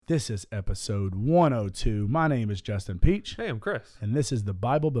This is episode 102. My name is Justin Peach. Hey, I'm Chris. And this is the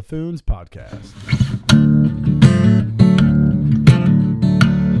Bible Buffoons podcast.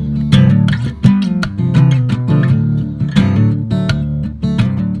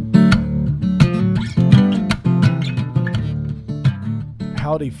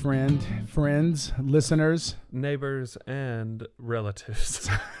 Howdy, friends, listeners. Neighbors and relatives.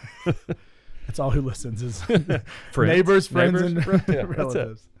 That's all who listens is Friends. neighbors, friends, and Yeah,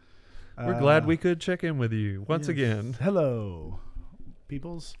 relatives. We're glad we could check in with you once again. Hello,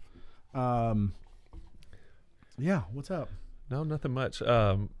 peoples. Yeah, what's up? No, nothing much.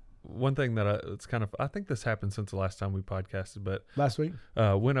 One thing that I think this happened since the last time we podcasted, but Last week?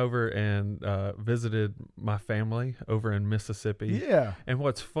 went over and visited my family over in Mississippi. Yeah. And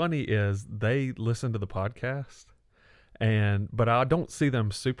what's funny is they listen to the podcast, but I don't see them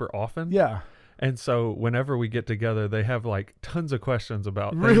super often. Yeah. And so whenever we get together, they have like tons of questions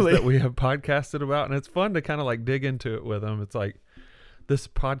about things Really? that we have podcasted about. And it's fun to kind of like dig into it with them. It's like this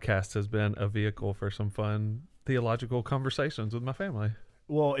podcast has been a vehicle for some fun theological conversations with my family.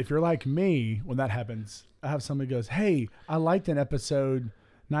 Well, if you're like me, when that happens, I have somebody goes, "Hey, I liked an episode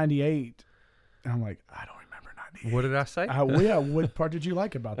 98." And I'm like, I don't remember 98. What did I say? Well, yeah, what part did you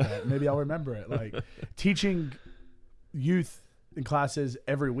like about that? Maybe I'll remember it. Like teaching youth in classes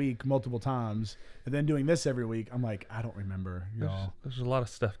every week, multiple times, and then doing this every week. I'm like, I don't remember, y'all. There's a lot of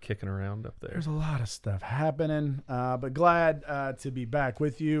stuff kicking around up there. There's a lot of stuff happening, but glad to be back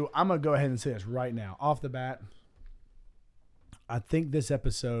with you. I'm going to go ahead and say this right now. Off the bat, I think this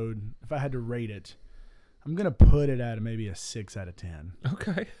episode, if I had to rate it, I'm going to put it at maybe a 6 out of 10.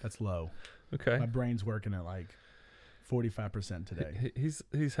 Okay. That's low. Okay. My brain's working at like 45% today.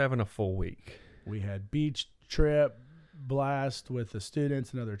 He's having a full week. We had beach trip blast with the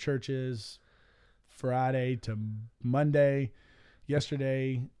students and other churches Friday to Monday.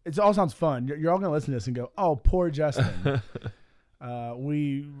 Yesterday, it all sounds fun. You're all going to listen to this and go, "Oh, poor Justin."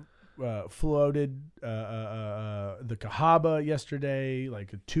 We floated the Cahaba yesterday,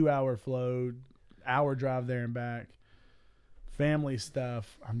 like a 2-hour float, hour drive there and back. Family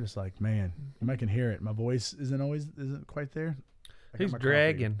stuff. I'm just like, man, I can hear it. My voice isn't quite there. He's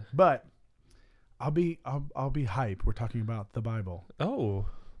dragging. But I'll be hype. We're talking about the Bible. Oh,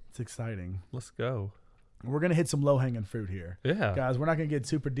 it's exciting. Let's go. We're gonna hit some low hanging fruit here. Yeah, guys, we're not gonna get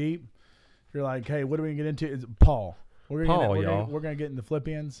super deep. If you're like, hey, what are we gonna get into? It's Paul. We're gonna get into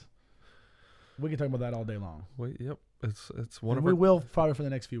Philippians. We can talk about that all day long. Yep, it's one and of we our. will probably for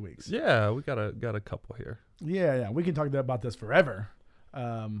the next few weeks. Yeah, we got a couple here. Yeah, we can talk about this forever.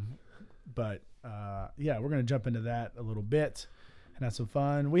 But we're gonna jump into that a little bit. And have some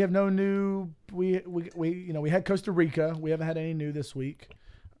fun. We have no new. We had Costa Rica. We haven't had any new this week.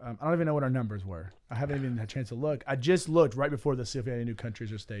 I don't even know what our numbers were. I haven't even had a chance to look. I just looked right before this to see if we had any new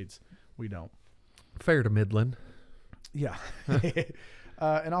countries or states. We don't. Fair to Midland. Yeah.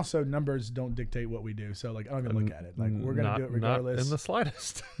 And also numbers don't dictate what we do. So like I don't even look at it. Like we're gonna do it regardless. Not in the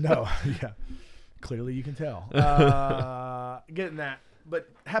slightest. No. Yeah. Clearly you can tell. Getting that. But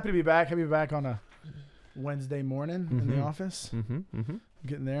happy to be back. Happy to be back on a Wednesday morning in the office.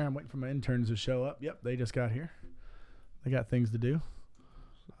 Getting there. I'm waiting for my interns to show up. Yep, they just got here. They got things to do.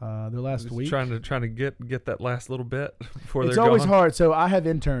 Their last week. Trying to get that last little bit before they're gone. It's always gone. hard. So I have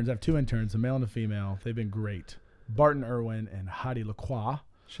interns. I have 2 interns, a male and a female. They've been great. Barton Irwin and Heidi Lacroix.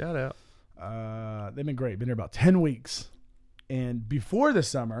 Shout out. They've been great. Been here about 10 weeks. And before the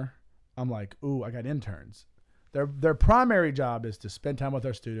summer, I'm like, ooh, I got interns. Their primary job is to spend time with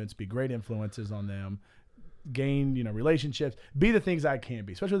our students, be great influences on them, gain, relationships, be the things I can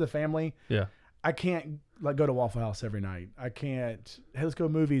be, especially with the family. Yeah. I can't go to Waffle House every night. I can't, hey, let's go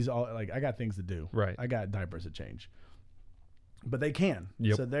to movies. I got things to do. Right. I got diapers to change. But they can.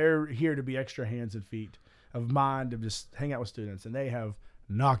 Yep. So they're here to be extra hands and feet of mine to just hang out with students. And they have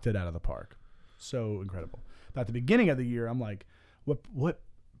knocked it out of the park. So incredible. But at the beginning of the year, I'm like, what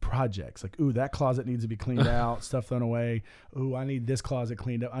projects? Like, ooh, that closet needs to be cleaned out, stuff thrown away. Ooh, I need this closet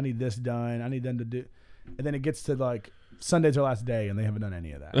cleaned up. I need this done. I need them to do. And then it gets to like Sunday's our last day and they haven't done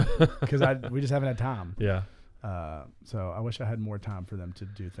any of that because we just haven't had time. Yeah. So I wish I had more time for them to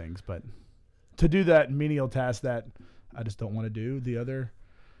do things, but to do that menial task that I just don't want to do the other,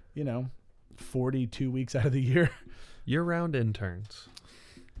 42 weeks out of the year. Year-round interns.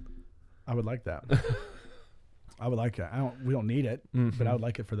 I would like that. I would like that. We don't need it, but I would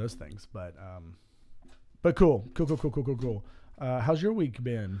like it for those things. But cool. How's your week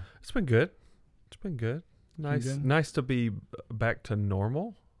been? It's been good. Nice to be back to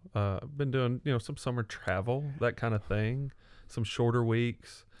normal. I've been doing, some summer travel, that kind of thing, some shorter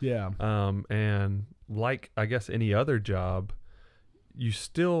weeks. Yeah. And like, I guess any other job, you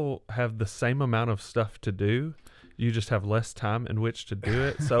still have the same amount of stuff to do. You just have less time in which to do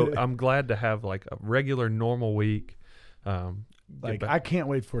it. So I'm glad to have like a regular normal week. Like I can't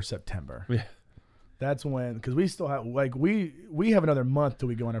wait for September. Yeah. That's when, because we still have, like, we have another month till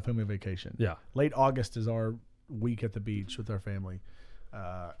we go on our family vacation. Yeah. Late August is our week at the beach with our family.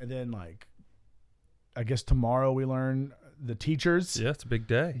 And then, like, I guess tomorrow we learn the teachers. Yeah, it's a big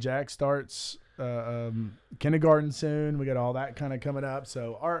day. Jack starts kindergarten soon. We got all that kind of coming up.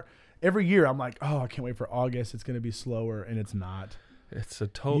 So every year I'm like, oh, I can't wait for August. It's going to be slower, and it's not. It's a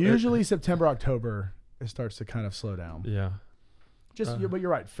total. Usually September, October, it starts to kind of slow down. Yeah. But you're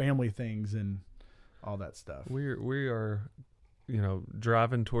right, family things and all that stuff. We are,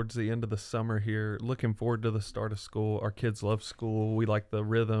 driving towards the end of the summer here, looking forward to the start of school. Our kids love school. We like the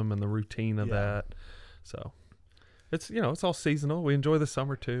rhythm and the routine of that. So it's, it's all seasonal. We enjoy the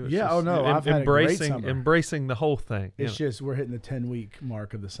summer too. It's I've had a great summer. Embracing the whole thing. It's just, we're hitting the 10-week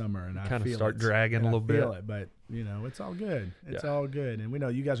mark of the summer, and I kind of feel start dragging a little bit. It, but it's all good. It's all good. And we know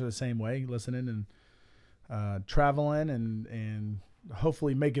you guys are the same way, listening and traveling and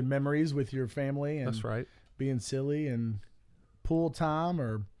hopefully making memories with your family, and that's right, being silly and pool time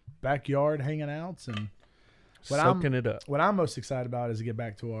or backyard hanging outs and soaking it up. What I'm most excited about is to get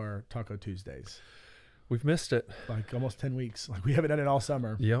back to our Taco Tuesdays. We've missed it. Like almost 10 weeks. Like we haven't done it all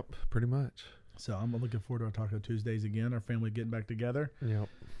summer. Yep, pretty much. So I'm looking forward to our Taco Tuesdays again, our family getting back together. Yep.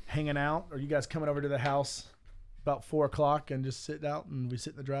 Hanging out. Are you guys coming over to the house about 4 o'clock and just sit out, and we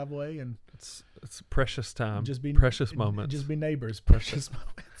sit in the driveway, and it's precious time. Just be precious moments. Just be neighbors. Precious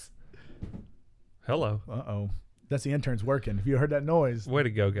moments. Hello. Uh-oh. That's the interns working. If you heard that noise. Way to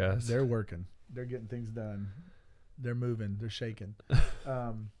go, guys. They're working. They're getting things done. They're moving. They're shaking.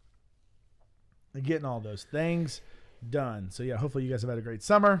 They're getting all those things done. So, yeah, hopefully you guys have had a great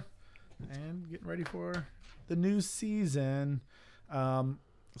summer and getting ready for the new season.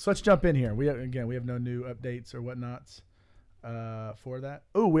 So let's jump in here. We have no new updates or whatnots for that.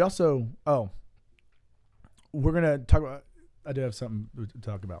 We're going to talk about, I do have something to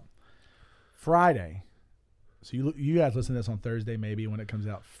talk about. Friday. So you guys listen to this on Thursday maybe when it comes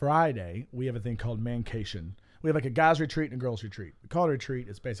out. Friday, we have a thing called Mancation. We have like a guys retreat and a girls retreat. We call it a retreat.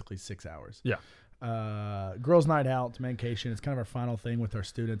 It's basically 6 hours. Yeah. Girls night out, Mancation. It's kind of our final thing with our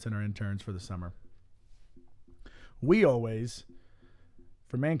students and our interns for the summer. We always,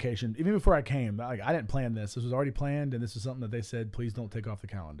 for Mancation, even before I came, I didn't plan this. This was already planned, and this is something that they said, please don't take off the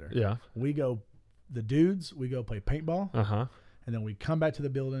calendar. Yeah. We go play paintball. Uh-huh. And then we come back to the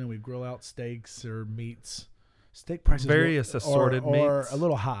building and we grill out steaks or meats. Steak prices various assorted or meats. A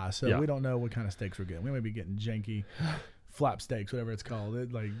little high, so we don't know what kind of steaks we're getting. We might be getting janky flap steaks, whatever it's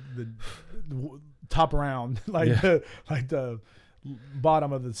called. Like the top round, the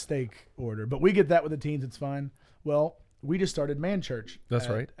bottom of the steak order. But we get that with the teens. It's fun. Well, we just started Man Church. That's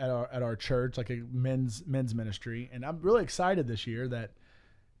right. At our church, like a men's ministry, and I'm really excited this year that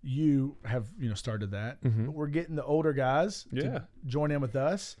you have started that. Mm-hmm. But we're getting the older guys to join in with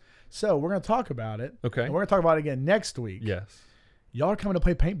us. So we're going to talk about it. Okay. And we're going to talk about it again next week. Yes. Y'all are coming to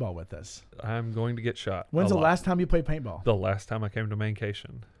play paintball with us. I'm going to get shot. When's the last time you played paintball? The last time I came to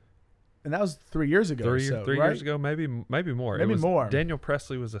Mancation. And that was 3 years ago. Three years ago, maybe more. Maybe more. Daniel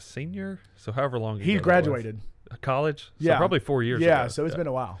Presley was a senior, so however long he graduated. College? Yeah. So probably 4 years ago. Yeah, so it's been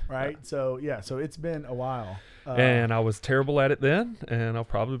a while, right? Yeah. So it's been a while. And I was terrible at it then, and I'll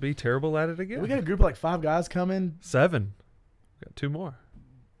probably be terrible at it again. We got a group of like 5 guys coming. 7. We got 2 more.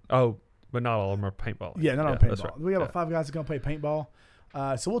 Oh, but not all of them are paintball. Yeah, not all paintball. Right. We have 5 guys that are going to play paintball.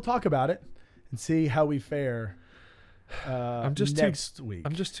 So we'll talk about it and see how we fare next week.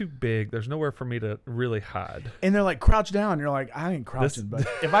 I'm just too big. There's nowhere for me to really hide. And they're like, crouch down. You're like, I ain't crouching, but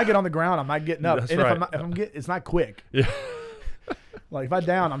if I get on the ground, I'm not getting up. That's and right. it's not quick. Yeah. Like if I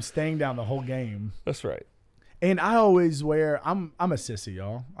down, I'm staying down the whole game. That's right. And I always I'm a sissy,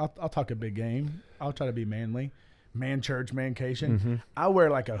 y'all. I'll talk a big game. I'll try to be manly. Man church, Mancation. Mm-hmm. I wear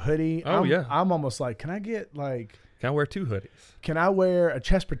like a hoodie. Yeah. I'm almost like, can I wear 2 hoodies? Can I wear a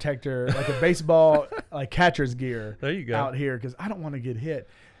chest protector, like a baseball, like catcher's gear there you go. out here? Because I don't want to get hit.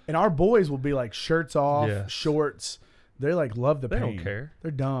 And our boys will be like shirts off, shorts. They like love the pain. They don't care.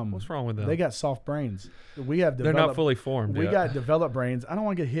 They're dumb. What's wrong with them? They got soft brains. They're not fully formed We yet. got developed brains. I don't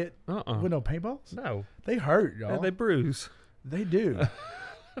want to get hit with no paintballs. No. They hurt, y'all. They bruise. They do.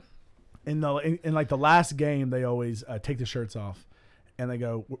 In like the last game, they always take the shirts off, and they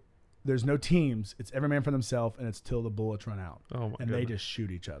go, there's no teams. It's every man for themselves, and it's till the bullets run out. Oh my And goodness. they just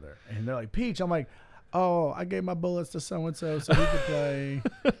shoot each other. And they're like, Peach. I'm like, oh, I gave my bullets to so-and-so so he could play.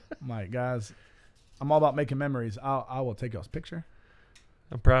 I'm like, guys, I'm all about making memories. I will take y'all's picture.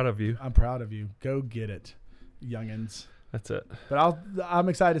 I'm proud of you. I'm proud of you. Go get it, youngins. That's it. But I'm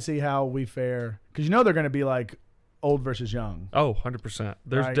excited to see how we fare because they're going to be like old versus young. Oh, 100%.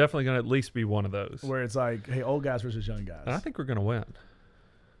 There's Right? definitely going to at least be one of those. Where it's like, hey, old guys versus young guys. And I think we're going to win.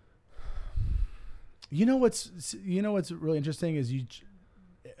 What's really interesting is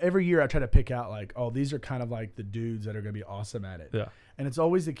every year I try to pick out like, oh, these are kind of like the dudes that are going to be awesome at it. Yeah. And it's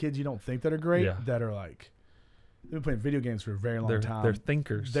always the kids you don't think that are great Yeah. that are like, they've been playing video games for a very long time. They're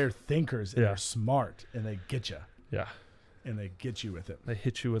thinkers. They're thinkers and Yeah. they're smart and they get you. Yeah. And they get you with it. They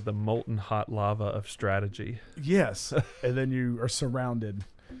hit you with the molten hot lava of strategy. Yes. And then you are surrounded.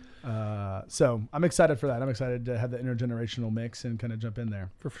 So I'm excited for that. I'm excited to have the intergenerational mix and kind of jump in there.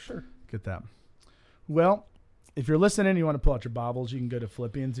 For sure. Get that. Well, if you're listening and you want to pull out your Bibles, you can go to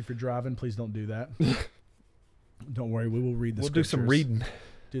Philippians. If you're driving, please don't do that. Don't worry. We will read the scriptures. Do some reading.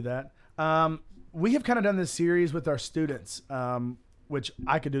 Do that. We have kind of done this series with our students, which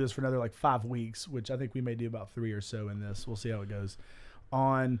I could do this for another like 5 weeks, which I think we may do about 3 or so in this. We'll see how it goes.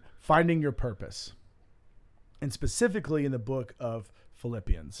 On finding your purpose. And specifically in the book of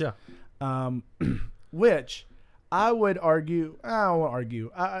Philippians. Yeah. Which I would argue, I won't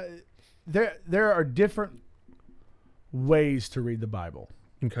argue. There are different ways to read the Bible.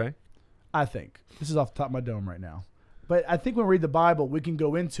 Okay. I think. This is off the top of my dome right now. But I think when we read the Bible, we can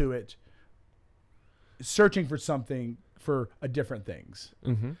go into it searching for something for different things.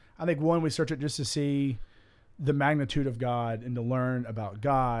 Mm-hmm. I think one, we search it just to see the magnitude of God and to learn about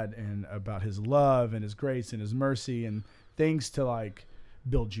God and about his love and his grace and his mercy and things to like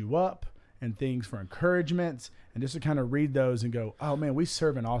build you up and things for encouragement and just to kind of read those and go, oh man, we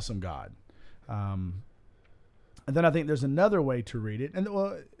serve an awesome God. And then I think there's another way to read it. And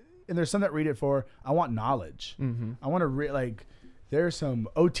there's some that read it for, I want knowledge. Mm-hmm. I want to read, like, there's some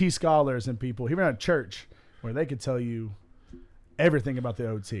OT scholars and people, even at church, where they could tell you everything about the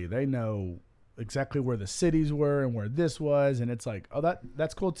OT. They know exactly where the cities were and where this was. And it's like, oh,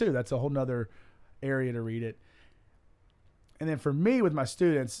 that's cool too. That's a whole nother area to read it. And then for me with my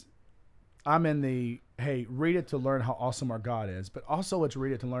students, I'm in the, hey, read it to learn how awesome our God is, but also let's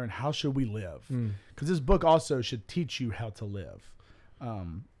read it to learn how should we live. Because this book also should teach you how to live.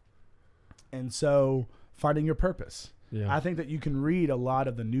 And so finding your purpose. Yeah. I think that you can read a lot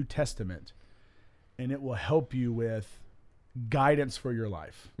of the New Testament and it will help you with guidance for your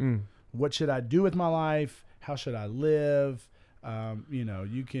life. What should I do with my life? How should I live?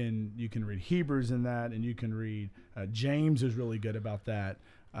 You can read Hebrews in that, and you can read James is really good about that.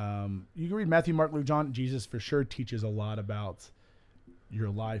 You can read Matthew, Mark, Luke, John. Jesus for sure teaches a lot about your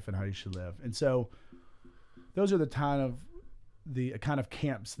life and how you should live. And so those are the kind of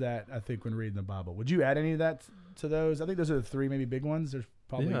camps that I think when reading the Bible. Would you add any of that to those? I think those are the 3 maybe big ones. There's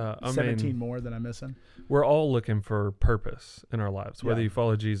probably 17 more that I'm missing. We're all looking for purpose in our lives, whether you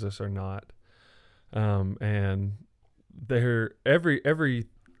follow Jesus or not. And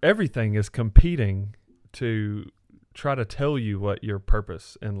everything is competing to try to tell you what your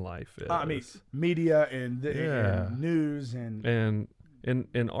purpose in life is. I mean, media and news and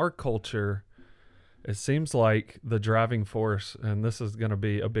in our culture, it seems like the driving force, and this is going to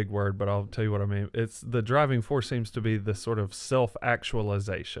be a big word, but I'll tell you what I mean. It's the driving force seems to be this sort of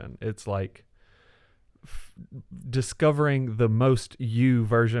self-actualization. It's like discovering the most you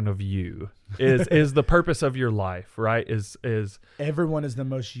version of you is the purpose of your life, right? Is everyone is the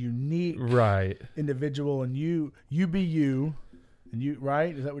most unique individual, and you be you, and you,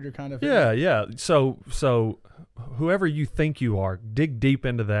 right? Is that what you're kind of yeah. So whoever you think you are, dig deep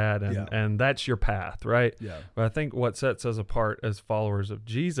into that, and that's your path, right? Yeah. But I think what sets us apart as followers of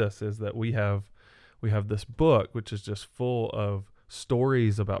Jesus is that we have this book which is just full of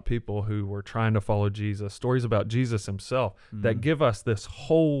stories about people who were trying to follow Jesus, stories about Jesus himself that give us this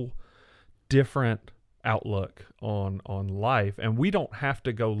whole different outlook on life. And we don't have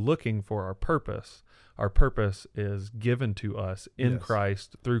to go looking for our purpose. Our purpose is given to us in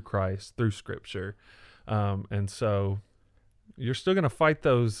Christ, through Scripture. And so you're still going to fight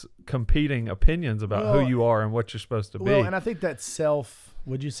those competing opinions about who you are and what you're supposed to be. Well, and I think that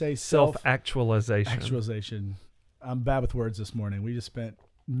would you say self-actualization? Actualization. I'm bad with words this morning. We just spent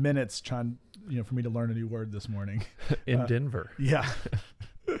minutes trying, for me to learn a new word this morning. In Denver. Yeah.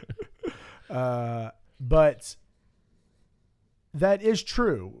 But that is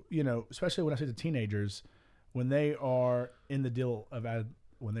true, especially when I say to teenagers, when they are in the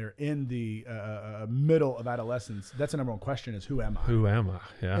when they're in the middle of adolescence, that's the number one question is, who am I? Who am I?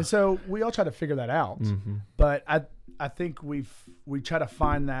 Yeah. And so we all try to figure that out. Mm-hmm. But I think we try to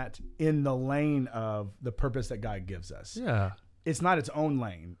find that in the lane of the purpose that God gives us. Yeah. It's not its own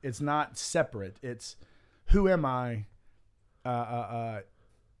lane. It's not separate. It's who am I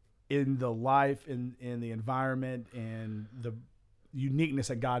in the life, in the environment, and the uniqueness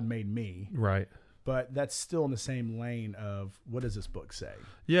that God made me. Right. But that's still in the same lane of what does this book say?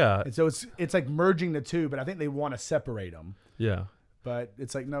 Yeah. And so it's like merging the two, but I think they want to separate them. Yeah. But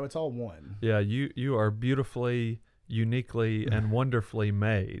it's like, no, it's all one. Yeah. You are beautifully, uniquely, and wonderfully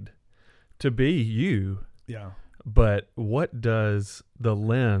made to be you. Yeah. But what does the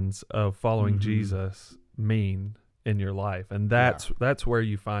lens of following Mm-hmm. Jesus mean in your life? And that's where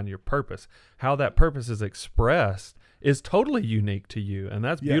you find your purpose. How that purpose is expressed is totally unique to you, and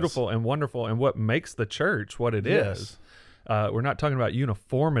that's beautiful and wonderful, and what makes the church what it is. We're not talking about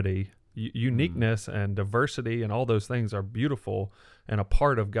uniformity. Uniqueness and diversity and all those things are beautiful and a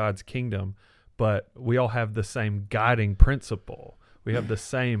part of God's kingdom, but we all have the same guiding principle. We have the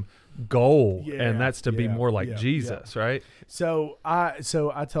same goal, and that's to be more like Jesus, right? So I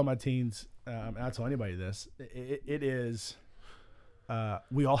tell my teens, and I tell anybody this, it is,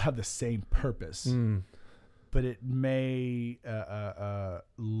 we all have the same purpose, but it may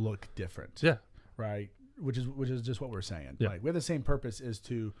look different. Yeah. Right. Which is just what we're saying. Yeah. Like we have the same purpose, is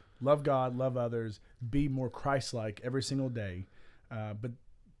to love God, love others, be more Christ-like every single day. But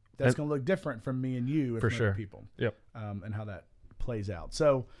that's going to look different from me and you, for from sure. other people. Yep. And how that plays out.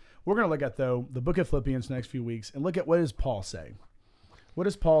 So we're going to look at, though, the book of Philippians the next few weeks and look at what does Paul say. What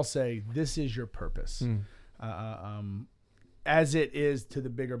does Paul say? This is your purpose. As it is to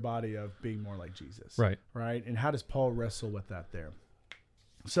the bigger body of being more like Jesus. Right. Right. And how does Paul wrestle with that there?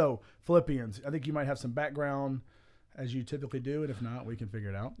 So Philippians, I think you might have some background as you typically do, and if not, we can figure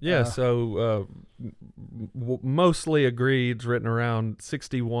it out. Yeah, mostly agreed. It's written around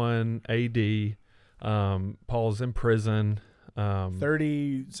 61 AD. Paul's in prison.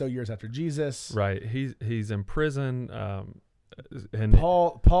 30 so years after Jesus. Right. He's in prison. And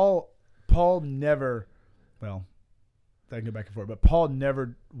Paul never, well, I can go back and forth, but Paul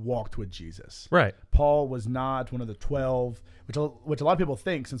never walked with Jesus. Right. Paul was not one of the 12, which a lot of people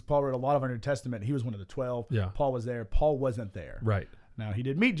think, since Paul wrote a lot of our New Testament, he was one of the 12. Yeah. Paul was there. Paul wasn't there. Right. Now, he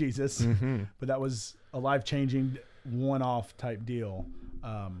did meet Jesus, but that was a life-changing, one-off type deal.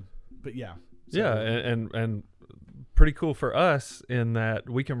 But yeah. So, yeah, and pretty cool for us in that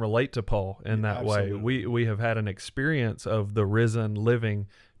we can relate to Paul in that way. We have had an experience of the risen, living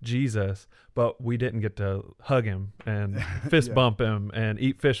Jesus, but we didn't get to hug him and fist bump him and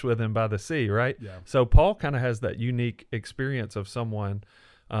eat fish with him by the sea, right? Yeah. So Paul kind of has that unique experience of someone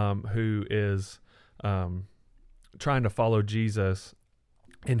who is trying to follow Jesus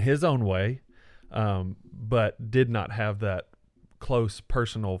in his own way, but did not have that close,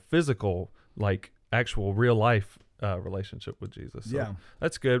 personal, physical, like actual real life relationship with Jesus. So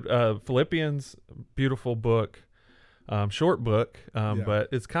that's good. Philippians, beautiful book. Short book, but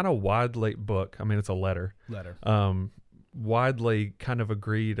it's kind of widely book. I mean, it's a letter. Widely kind of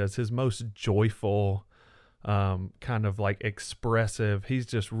agreed as his most joyful, kind of like expressive. He's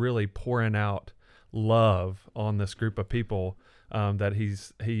just really pouring out love on this group of people that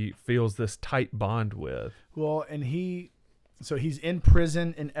he feels this tight bond with. Well, and he's in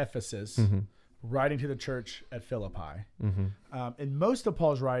prison in Ephesus, writing to the church at Philippi. In most of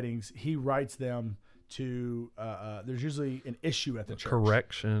Paul's writings, he writes them to there's usually an issue at the church.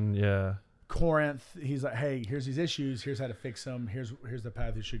 Correction, yeah. Corinth, he's like, hey, here's these issues, here's how to fix them, here's the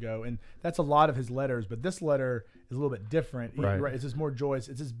path you should go. And that's a lot of his letters, but this letter is a little bit different. Right. It's just more joyous.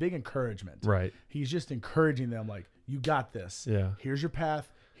 It's this big encouragement. Right. He's just encouraging them, like, you got this. Yeah. Here's your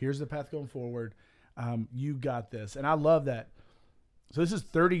path. Here's the path going forward. You got this. And I love that. So this is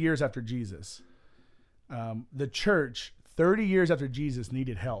 30 years after Jesus. The church, 30 years after Jesus,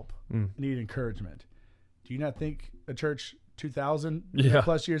 needed help, needed encouragement. Do you not think a church 2,000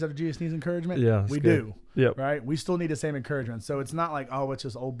 plus years after Jesus needs encouragement? Yeah, we do. Yep. Right? We still need the same encouragement. So it's not like, oh, it's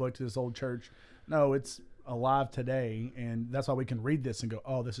just old book to this old church. No, it's alive today, and that's why we can read this and go,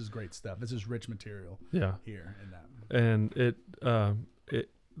 oh, this is great stuff. This is rich material. Yeah. Here and that. And it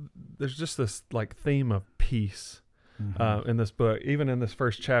there's just this like theme of peace. In this book, even in this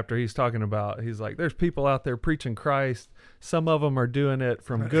first chapter, he's like, there's people out there preaching Christ. Some of them are doing it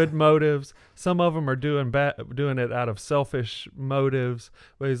from good motives. Some of them are doing it out of selfish motives.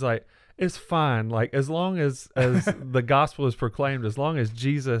 But he's like, it's fine. Like, as long as the gospel is proclaimed, as long as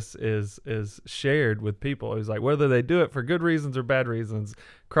Jesus is shared with people, he's like, whether they do it for good reasons or bad reasons,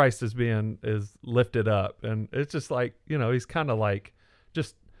 Christ is lifted up. And it's just like, he's kind of like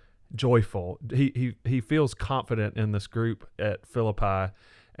just joyful. He feels confident in this group at Philippi,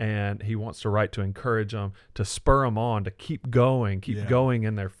 and he wants to write to encourage them, to spur them on, to keep going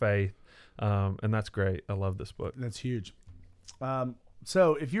in their faith. And that's great. I love this book. That's huge.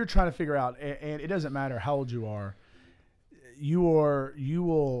 So if you're trying to figure out, and it doesn't matter how old you are, you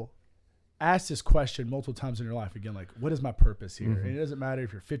will ask this question multiple times in your life again, like, what is my purpose here? Mm-hmm. And it doesn't matter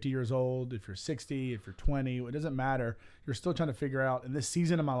if you're 50 years old, if you're 60, if you're 20, it doesn't matter. You're still trying to figure out in this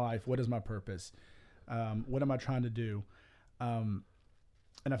season of my life, what is my purpose? What am I trying to do? And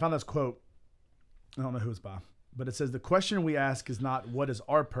I found this quote, I don't know who it's by, but it says, the question we ask is not what is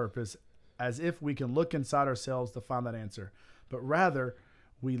our purpose, as if we can look inside ourselves to find that answer, but rather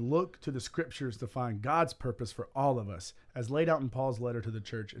we look to the scriptures to find God's purpose for all of us, as laid out in Paul's letter to the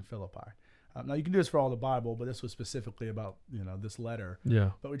church in Philippi. Now you can do this for all the Bible, but this was specifically about, this letter.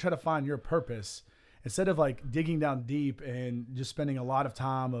 Yeah. But we try to find your purpose instead of like digging down deep and just spending a lot of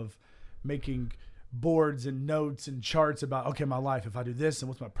time of making boards and notes and charts about, okay, my life, if I do this and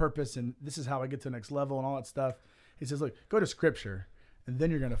what's my purpose and this is how I get to the next level and all that stuff. He says, look, go to scripture and then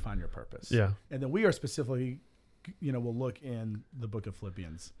you're going to find your purpose. Yeah. And then we are specifically, we'll look in the book of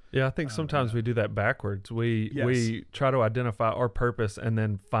Philippians. Yeah, I think sometimes we do that backwards. We try to identify our purpose and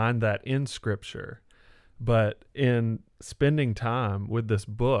then find that in Scripture. But in spending time with this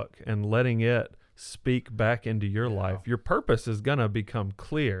book and letting it speak back into your life, your purpose is going to become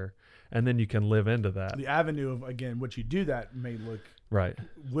clear, and then you can live into that. The avenue of, again, what you do that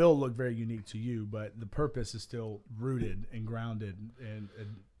will look very unique to you, but the purpose is still rooted and grounded and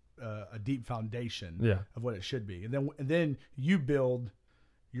a deep foundation of what it should be. And then you build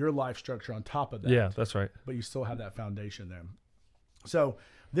your life structure on top of that. Yeah, that's right. But you still have that foundation there. So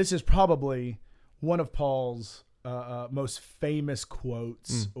this is probably one of Paul's most famous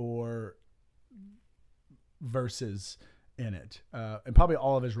quotes or verses in it, and probably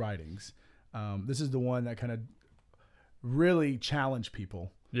all of his writings. This is the one that kind of really challenged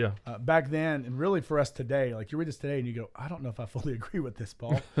people. Yeah. Back then, and really for us today, like you read this today and you go, I don't know if I fully agree with this,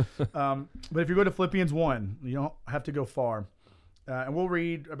 Paul. But if you go to Philippians 1, you don't have to go far. And we'll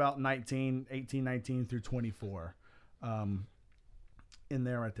read about 18, 19 through 24 in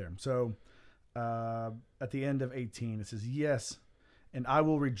there right there. So at the end of 18, it says, yes, and I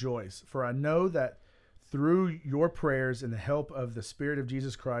will rejoice, for I know that through your prayers and the help of the Spirit of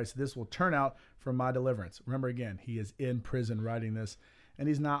Jesus Christ, this will turn out for my deliverance. Remember, again, he is in prison writing this. And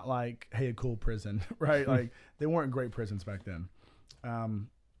he's not like, hey, a cool prison, right? Like they weren't great prisons back then.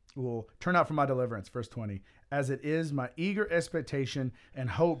 Will turn out for my deliverance, verse 20, as it is my eager expectation and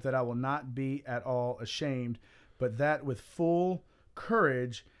hope that I will not be at all ashamed, but that with full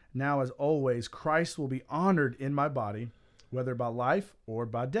courage, now as always, Christ will be honored in my body, whether by life or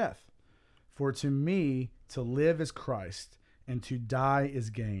by death. For to me, to live is Christ, and to die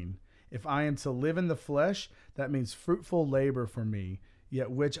is gain. If I am to live in the flesh, that means fruitful labor for me, yet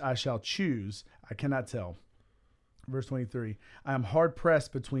which I shall choose, I cannot tell. Verse 23, I am hard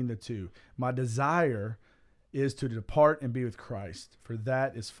pressed between the two. My desire is to depart and be with Christ, for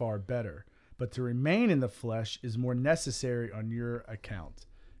that is far better. But to remain in the flesh is more necessary on your account.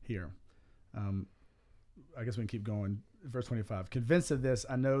 Here, I guess we can keep going. Verse 25, convinced of this,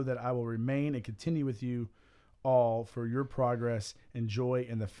 I know that I will remain and continue with you all for your progress and joy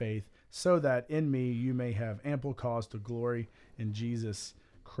in the faith, so that in me you may have ample cause to glory in Jesus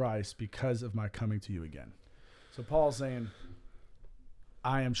Christ because of my coming to you again. So Paul's saying,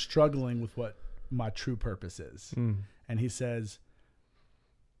 I am struggling with what my true purpose is. And he says,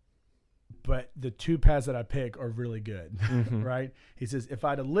 but the two paths that I pick are really good, right? He says, if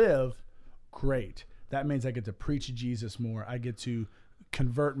I to live, great. That means I get to preach Jesus more. I get to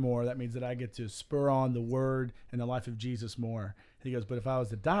convert more. That means that I get to spur on the word and the life of Jesus more. He goes, but if I was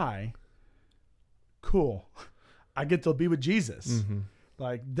to die, cool. I get to be with Jesus.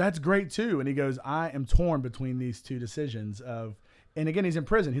 Like, that's great too. And he goes, I am torn between these two decisions of, and again, he's in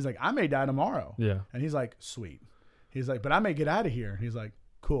prison. He's like, I may die tomorrow. Yeah. And he's like, sweet. He's like, but I may get out of here. And he's like,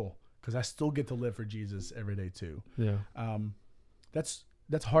 cool. Because I still get to live for Jesus every day too. Yeah.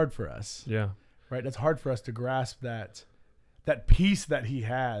 That's hard for us. Yeah. Right. That's hard for us to grasp that peace that he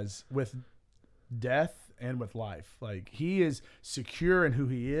has with death and with life. Like, he is secure in who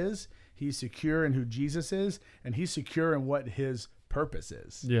he is. He's secure in who Jesus is, and he's secure in what his purpose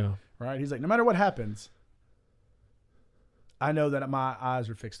is. Yeah. Right. He's like, no matter what happens, I know that my eyes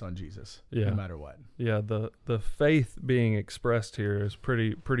are fixed on Jesus. Yeah. No matter what. Yeah. The faith being expressed here is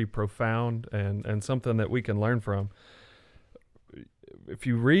pretty profound and something that we can learn from. If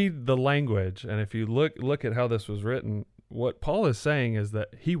you read the language and if you look at how this was written, what Paul is saying is that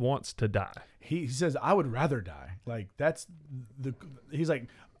he wants to die. He says, I would rather die. Like, he's like,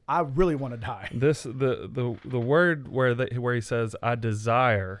 I really want to die. The word where he says, I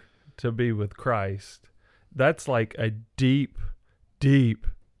desire to be with Christ, that's like a deep, deep,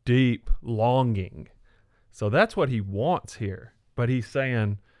 deep longing. So that's what he wants here. But he's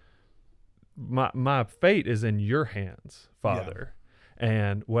saying, my fate is in your hands, Father. Yeah.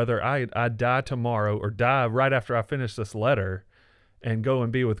 And whether I die tomorrow or die right after I finish this letter and go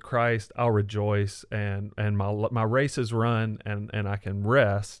and be with Christ, I'll rejoice, and my race is run, and I can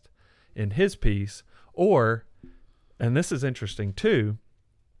rest in his peace. Or, and this is interesting too,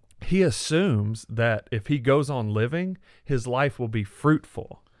 he assumes that if he goes on living, his life will be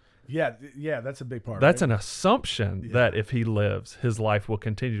fruitful. Yeah, that's a big part. That's right? an assumption that if he lives, his life will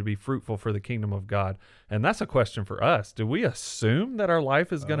continue to be fruitful for the kingdom of God. And that's a question for us. Do we assume that our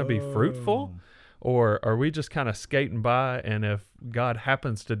life is going to be fruitful? Or are we just kind of skating by, and if God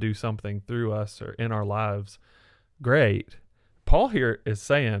happens to do something through us or in our lives, great. Paul here is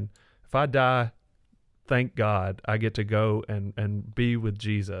saying, if I die, thank God I get to go and be with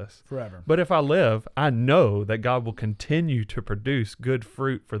Jesus forever. But if I live, I know that God will continue to produce good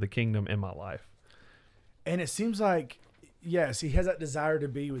fruit for the kingdom in my life. And it seems like, yes, he has that desire to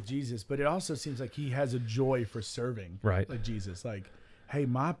be with Jesus, but it also seems like he has a joy for serving like Jesus. Like, hey,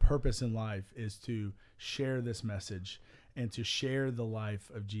 my purpose in life is to share this message and to share the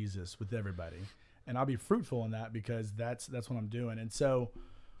life of Jesus with everybody. And I'll be fruitful in that because that's what I'm doing. And so,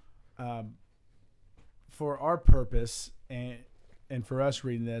 for our purpose and for us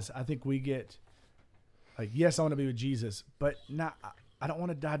reading this, I think we get like, yes, I want to be with Jesus, but not, I don't want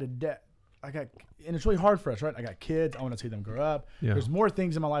to die to death. And it's really hard for us, right? I got kids. I want to see them grow up. Yeah. There's more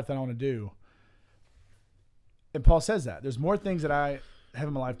things in my life that I want to do. And Paul says that there's more things that I have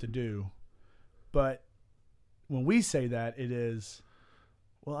in my life to do. But when we say that, it is,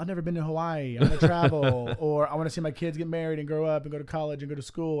 well, I've never been to Hawaii. I want to travel, or I want to see my kids get married and grow up and go to college and go to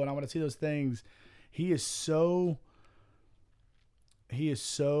school. And I want to see those things. He is so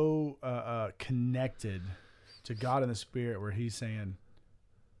connected to God and the Spirit, where he's saying,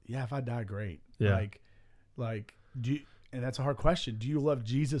 yeah, if I die, great. Yeah. Like, and that's a hard question. Do you love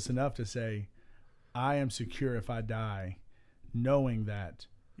Jesus enough to say, I am secure if I die, knowing that,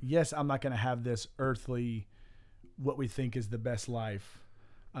 yes, I'm not going to have this earthly, what we think is the best life,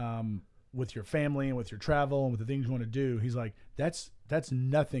 with your family and with your travel and with the things you want to do. He's like, that's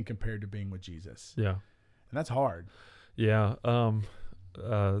nothing compared to being with Jesus. Yeah. And that's hard. Yeah.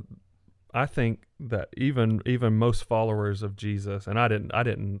 I think that even most followers of Jesus, and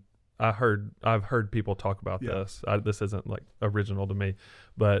I've heard people talk about this. This isn't like original to me,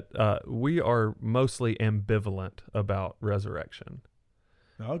 but we are mostly ambivalent about resurrection.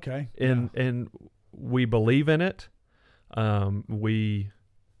 Okay. And we believe in it. We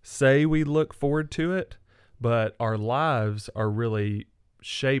say we look forward to it, but our lives are really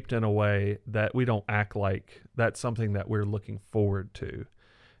shaped in a way that we don't act like that's something that we're looking forward to.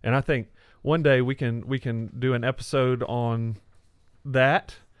 And I think one day we can do an episode on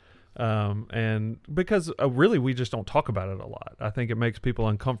that. And because really we just don't talk about it a lot. I think it makes people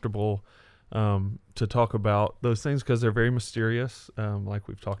uncomfortable to talk about those things because they're very mysterious, like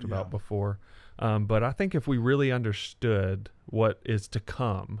we've talked about before. But I think if we really understood what is to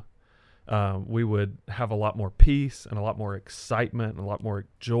come, we would have a lot more peace and a lot more excitement and a lot more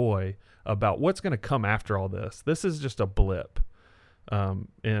joy about what's going to come after all this. This is just a blip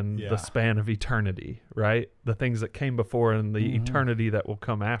in the span of eternity, right? The things that came before and the eternity that will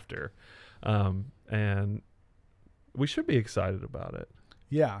come after. And we should be excited about it.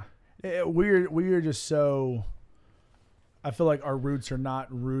 Yeah. We are just so, I feel like our roots are not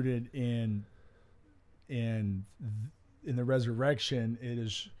rooted in the resurrection. It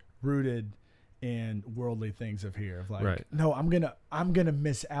is rooted in worldly things of here. Of like, no, I'm gonna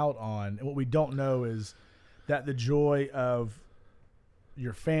miss out on. And what we don't know is that the joy of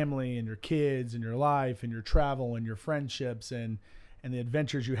your family and your kids and your life and your travel and your friendships and the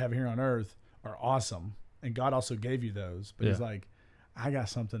adventures you have here on earth are awesome. And God also gave you those. But he's like, I got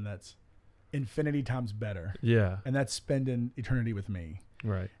something that's infinity times better. Yeah. And that's spending eternity with me.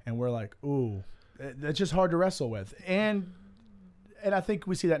 Right. And we're like, ooh, that's just hard to wrestle with. And I think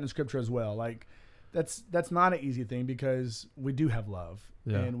we see that in Scripture as well. Like, that's not an easy thing because we do have love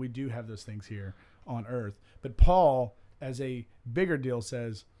and we do have those things here on earth. But Paul, as a bigger deal,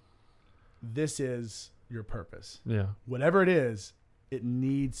 says, this is your purpose. Yeah. Whatever it is, it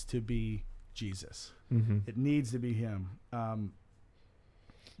needs to be Jesus. Mm-hmm. It needs to be him.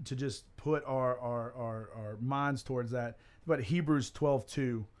 To just put our minds towards that. But Hebrews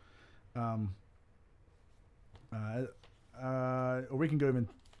 12:2, or we can go even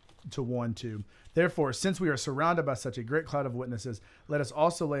to 1:2. Therefore, since we are surrounded by such a great cloud of witnesses, let us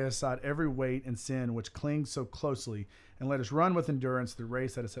also lay aside every weight and sin which clings so closely, and let us run with endurance the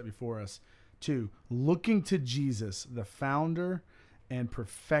race that is set before us. 2, looking to Jesus, the founder and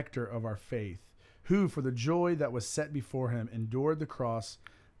perfecter of our faith, who for the joy that was set before him endured the cross,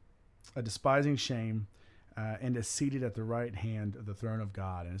 despising shame, and is seated at the right hand of the throne of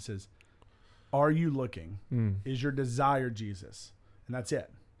God. And it says, are you looking? Is your desire Jesus? And that's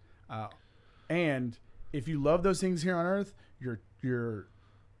it. And if you love those things here on earth, your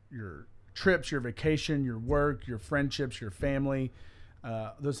trips, your vacation, your work, your friendships, your family,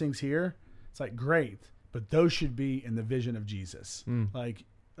 those things here, it's like great, but those should be in the vision of Jesus. Like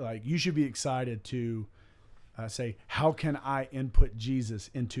you should be excited to say, how can I input Jesus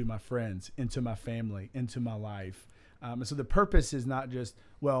into my friends, into my family, into my life? And so the purpose is not just,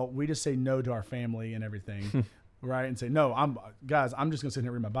 well, we just say no to our family and everything, right? And say, no, I'm just going to sit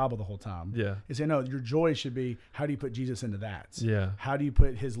here and read my Bible the whole time. Yeah. And say, no, your joy should be, how do you put Jesus into that? Yeah. How do you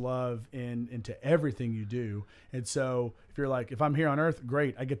put his love into everything you do? And so if you're like, if I'm here on earth,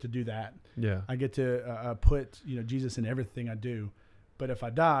 great, I get to do that. Yeah. I get to put, Jesus in everything I do. But if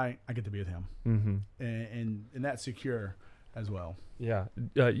I die, I get to be with him. And that's secure as well. Yeah.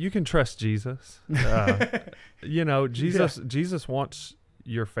 You can trust Jesus. Jesus wants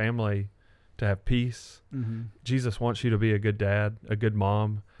your family to have peace. Jesus wants you to be a good dad, a good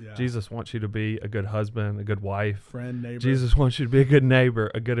mom. Yeah. Jesus wants you to be a good husband, a good wife. Friend, neighbor. Jesus wants you to be a good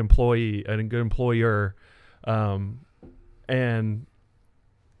neighbor, a good employee, and a good employer. And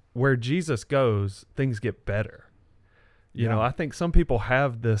where Jesus goes, things get better. You know, I think some people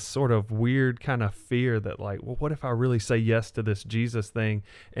have this sort of weird kind of fear that like, well, what if I really say yes to this Jesus thing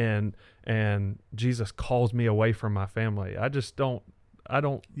and Jesus calls me away from my family? I don't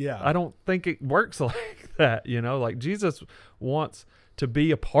think it works like that. Like Jesus wants to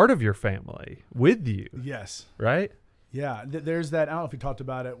be a part of your family with you. Yes. Right? Yeah. There's that. I don't know if we talked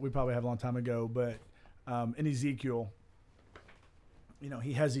about it. We probably have a long time ago, but in Ezekiel,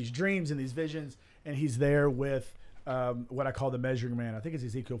 he has these dreams and these visions, and he's there with what I call the measuring man. I think it's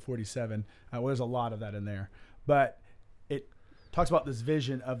Ezekiel 47. Well, there's a lot of that in there, but it talks about this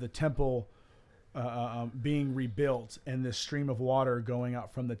vision of the temple being rebuilt and this stream of water going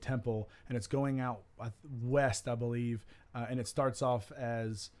out from the temple, and it's going out west, I believe, and it starts off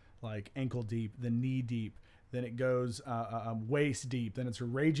as like ankle deep, then knee deep, then it goes waist deep, then it's a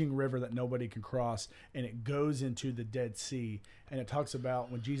raging river that nobody can cross, and it goes into the Dead Sea. And it talks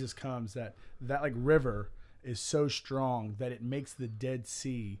about when Jesus comes that like river is so strong that it makes the Dead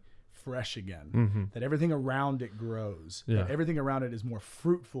Sea fresh again, that everything around it grows, that everything around it is more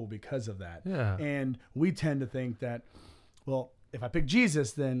fruitful because of that. Yeah. And we tend to think that, well, if I pick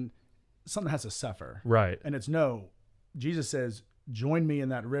Jesus, then something has to suffer. Right. And it's no, Jesus says, join me in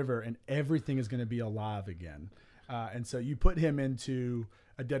that river and everything is going to be alive again. And so you put him into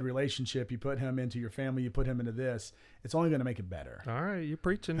a dead relationship, you put him into your family, you put him into this, it's only going to make it better. All right, you're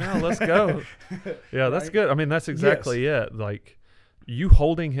preaching now. Let's go. Yeah, that's good. I mean, that's exactly it. Like, you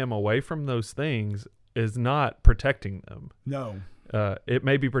holding him away from those things is not protecting them. No. It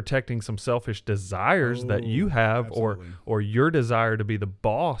may be protecting some selfish desires that you have, or your desire to be the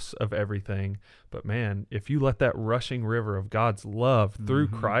boss of everything. But man, if you let that rushing river of God's love through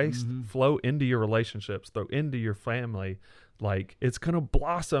Christ flow into your relationships, flow into your family, like it's going to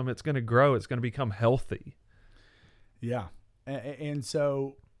blossom, it's going to grow, it's going to become healthy. Yeah. And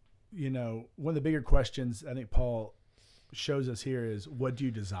so, one of the bigger questions I think Paul shows us here is, what do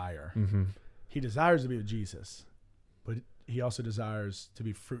you desire? He desires to be with Jesus, but he also desires to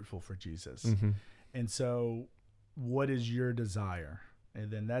be fruitful for Jesus. And so what is your desire?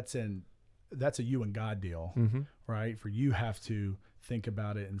 And then that's a you and God deal, right? For you have to think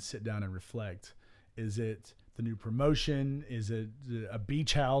about it and sit down and reflect. Is it the new promotion? Is it a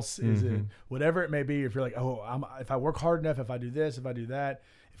beach house? Is it whatever it may be? If you're like, if I work hard enough, if I do this, if I do that,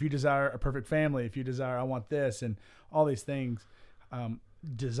 if you desire a perfect family, if you desire, I want this and all these things,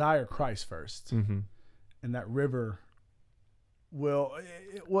 desire Christ first. And that river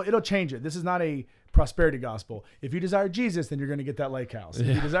it'll change it. This is not a prosperity gospel. If you desire Jesus, then you're going to get that lake house. If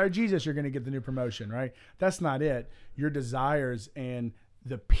you desire Jesus, you're going to get the new promotion, right? That's not it. Your desires and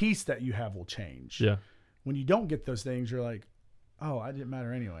the peace that you have will change. Yeah. When you don't get those things, you're like, oh, I didn't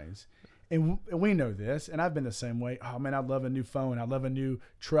matter anyways. And we know this, and I've been the same way. Oh, man, I'd love a new phone. I'd love a new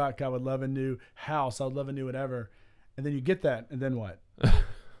truck. I would love a new house. I would love a new whatever. And then you get that, and then what?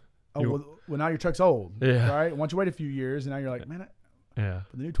 Well, now your truck's old, right? Once you wait a few years, and now you're like, man, the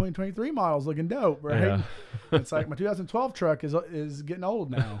new 2023 model is looking dope, right? Yeah. It's like my 2012 truck is getting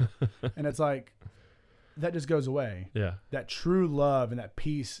old now. And it's like, that just goes away. Yeah. That true love and that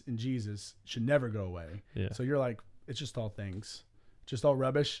peace in Jesus should never go away. Yeah. So you're like, it's just all things, just all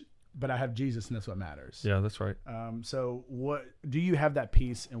rubbish, but I have Jesus and that's what matters. Yeah, that's right. So what do you have that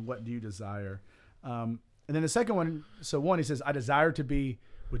peace and what do you desire? And then the second one, so one, he says, I desire to be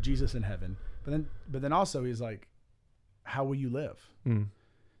with Jesus in heaven. But then also he's like, how will you live?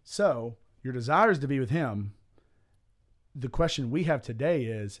 So Your desire is to be with him. The question we have today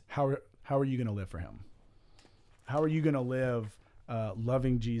is, how are you going to live for him? How are you going to live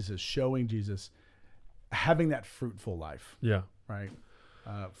loving Jesus, showing Jesus, having that fruitful life? Yeah. Right.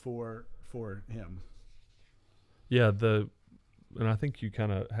 For him. Yeah. And I think you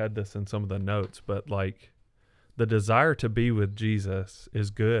kind of had this in some of the notes, but like the desire to be with Jesus is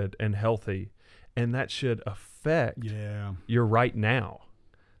good and healthy, and that should affect your right now.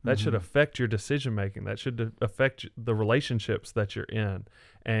 That should affect your decision making. That should affect the relationships that you're in,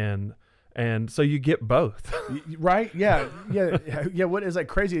 and so you get both. Right? Yeah. What is like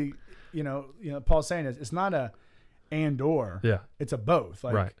crazy? Paul's saying is it's not a and or. Yeah. It's a both.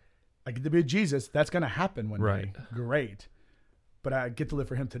 Like, right. I get to be with Jesus. That's going to happen one Right. day. Great. But I get to live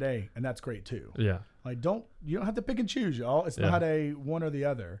for him today, and that's great too. Yeah. Like you don't have to pick and choose, y'all. It's not a one or the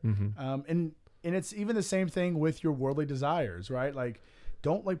other. And it's even the same thing with your worldly desires, right? Like,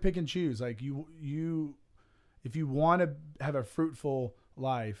 don't like pick and choose. Like you if you want to have a fruitful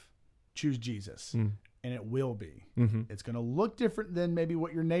life, choose Jesus, and it will be. It's going to look different than maybe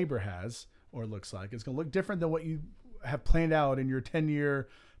what your neighbor has or looks like. It's going to look different than what you have planned out in your 10-year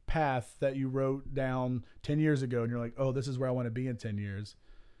path that you wrote down 10 years ago. And you're like, oh, this is where I want to be in 10 years.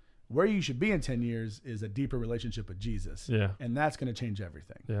 Where you should be in 10 years is a deeper relationship with Jesus. Yeah. And that's going to change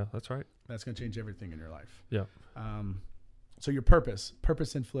everything. Yeah, that's right. That's going to change everything in your life. Yeah. So your purpose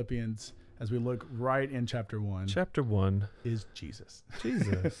in Philippians, as we look right in chapter 1. Chapter 1 is Jesus.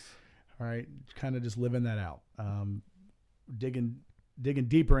 Jesus. All right. Kind of just living that out. Digging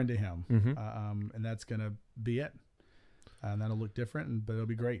deeper into him. And that's going to be it. And that'll look different, but it'll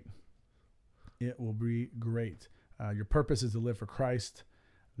be great. It will be great. Your purpose is to live for Christ,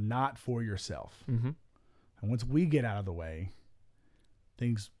 not for yourself. And once we get out of the way,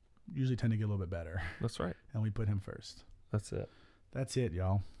 things usually tend to get a little bit better. That's right. And we put him first. That's it. That's it,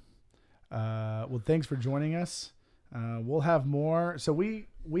 y'all. Well, thanks for joining us. We'll have more. So we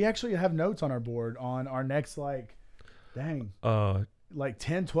actually have notes on our board on our next, like 10, 12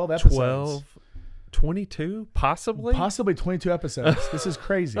 episodes. 12, 22, possibly 22 episodes. This is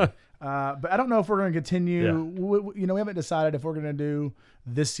crazy. But I don't know if we're going to continue. Yeah. We haven't decided if we're going to do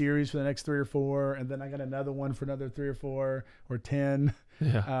this series for the next 3 or 4, and then I got another one for another 3 or 4 or 10.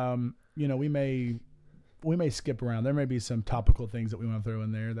 Yeah. We may skip around. There may be some topical things that we want to throw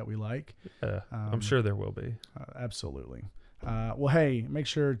in there that we like. I'm sure there will be. Absolutely. Well, hey, make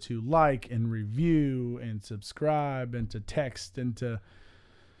sure to like and review and subscribe and to text and to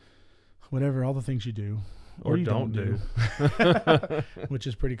whatever, all the things you do. Or you don't do. Which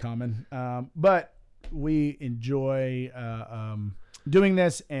is pretty common. But we enjoy doing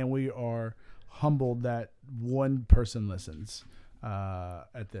this, and we are humbled that one person listens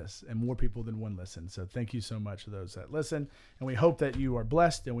at this, and more people than one listen. So thank you so much to those that listen, and we hope that you are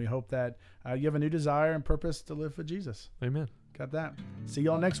blessed, and we hope that you have a new desire and purpose to live for Jesus. Amen. Got that. See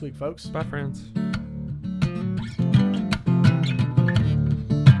y'all next week, folks. Bye, friends.